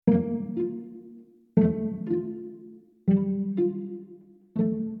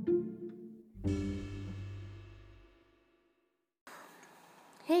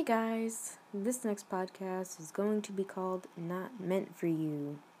guys, this next podcast is going to be called Not Meant for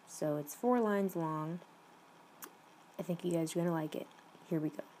You. So it's 4 lines long. I think you guys are going to like it. Here we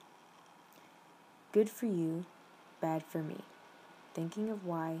go. Good for you, bad for me. Thinking of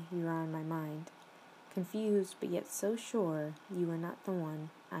why you're on my mind. Confused but yet so sure you are not the one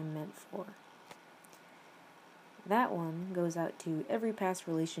I'm meant for. That one goes out to every past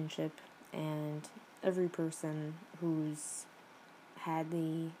relationship and every person who's had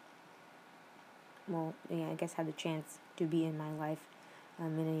had the chance to be in my life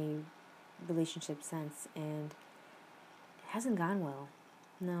in a relationship sense, and it hasn't gone well.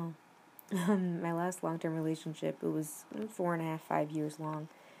 No. My last long-term relationship, it was 4.5, 5 years long.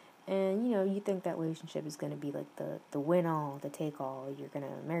 And, you think that relationship is going to be like the win-all, the take-all. You're going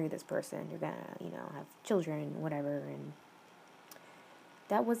to marry this person. You're going to, have children, whatever. And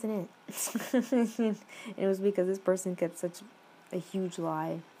that wasn't it. It was because this person kept such a huge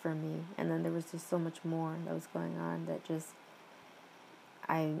lie for me. And then there was just so much more that was going on that just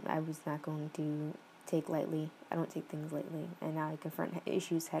I was not going to take lightly. I don't take things lightly. And now I confront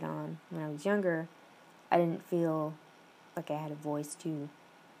issues head on. When I was younger, I didn't feel like I had a voice to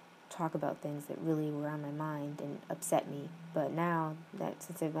talk about things that really were on my mind and upset me. But now that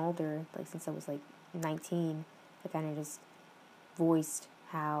since I'm older, since I was 19, I kind of just voiced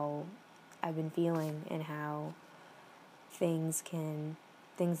how I've been feeling and how things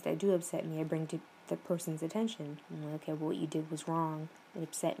that do upset me, I bring to the person's attention. I'm like, okay, well, what you did was wrong. It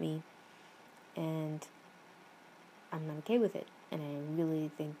upset me, and I'm not okay with it. And I really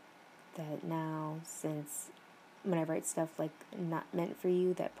think that now, since when I write stuff like Not Meant for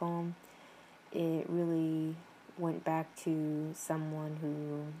You, that poem, it really went back to someone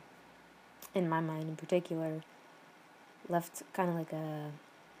who, in my mind in particular, left kind of like a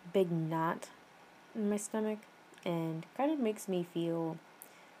big knot in my stomach and kind of makes me feel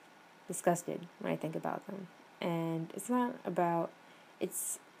disgusted when I think about them. And it's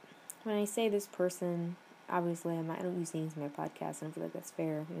when I say this person, obviously I don't use names in my podcast. I don't feel like that's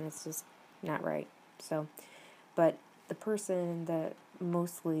fair, and it's just not right. So, but the person that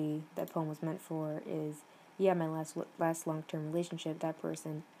mostly that poem was meant for is, my last long-term relationship, that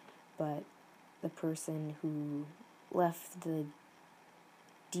person, but the person who left the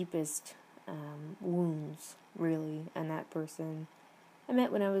deepest wounds, really, and that person I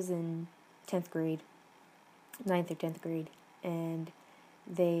met when I was in 10th grade, 9th or 10th grade, and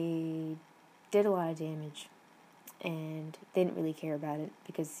they did a lot of damage, and they didn't really care about it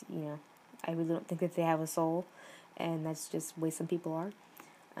because, I really don't think that they have a soul, and that's just the way some people are.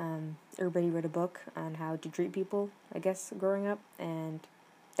 Everybody read a book on how to treat people, I guess, growing up, and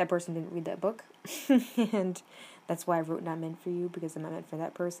that person didn't read that book, and that's why I wrote Not Meant for You, because I'm not meant for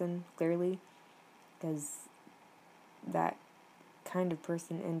that person, clearly, because that kind of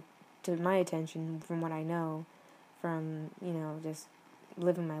person, and to my attention, from what I know, from, just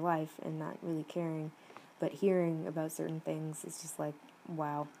living my life and not really caring, but hearing about certain things, it's just like,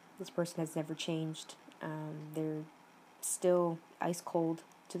 wow, this person has never changed. They're still ice cold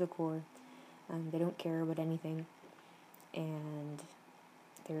to the core. They don't care about anything, and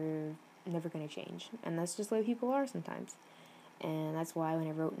they're never going to change. And that's just the way people are sometimes. And that's why when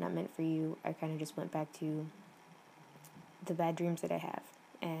I wrote Not Meant for You, I kind of just went back to the bad dreams that I have.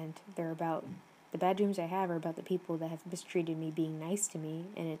 And the bad dreams I have are about the people that have mistreated me being nice to me.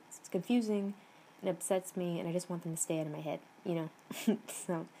 And it's confusing and upsets me, and I just want them to stay out of my head,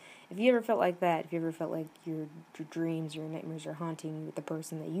 So, if you ever felt like that, if you ever felt like your dreams, your nightmares are haunting you with the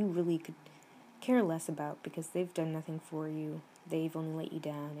person that you really could care less about because they've done nothing for you, they've only let you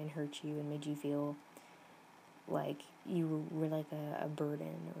down and hurt you and made you feel like you were like a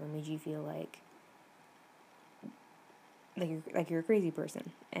burden, or made you feel like you're a crazy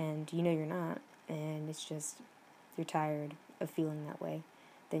person, and you're not, and it's just you're tired of feeling that way,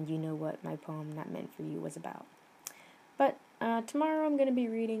 then you know what my poem Not Meant for You was about. But tomorrow I'm going to be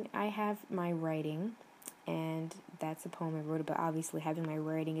reading I Have My Writing, and that's a poem I wrote about. Obviously, having my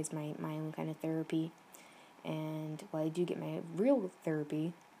writing is my own kind of therapy, and while I do get my real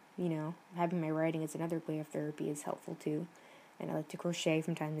therapy, having my writing as another way of therapy is helpful too, and I like to crochet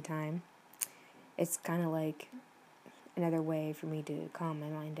from time to time. It's kind of like another way for me to calm my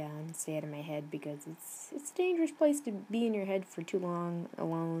mind down and stay out of my head, because it's a dangerous place to be in your head for too long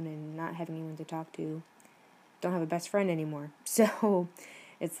alone and not having anyone to talk to. Don't have a best friend anymore. So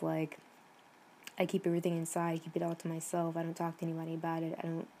it's like I keep everything inside, keep it all to myself. I don't talk to anybody about it. I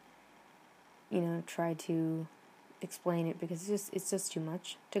don't, try to explain it, because it's just too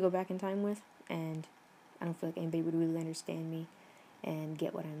much to go back in time with, and I don't feel like anybody would really understand me and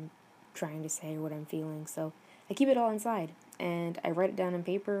get what I'm trying to say or what I'm feeling. So I keep it all inside, and I write it down on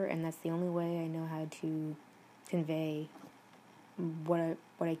paper, and that's the only way I know how to convey what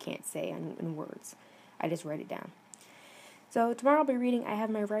I can't say in words. I just write it down. So tomorrow I'll be reading I Have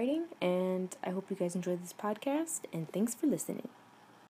My Writing, and I hope you guys enjoyed this podcast, and thanks for listening.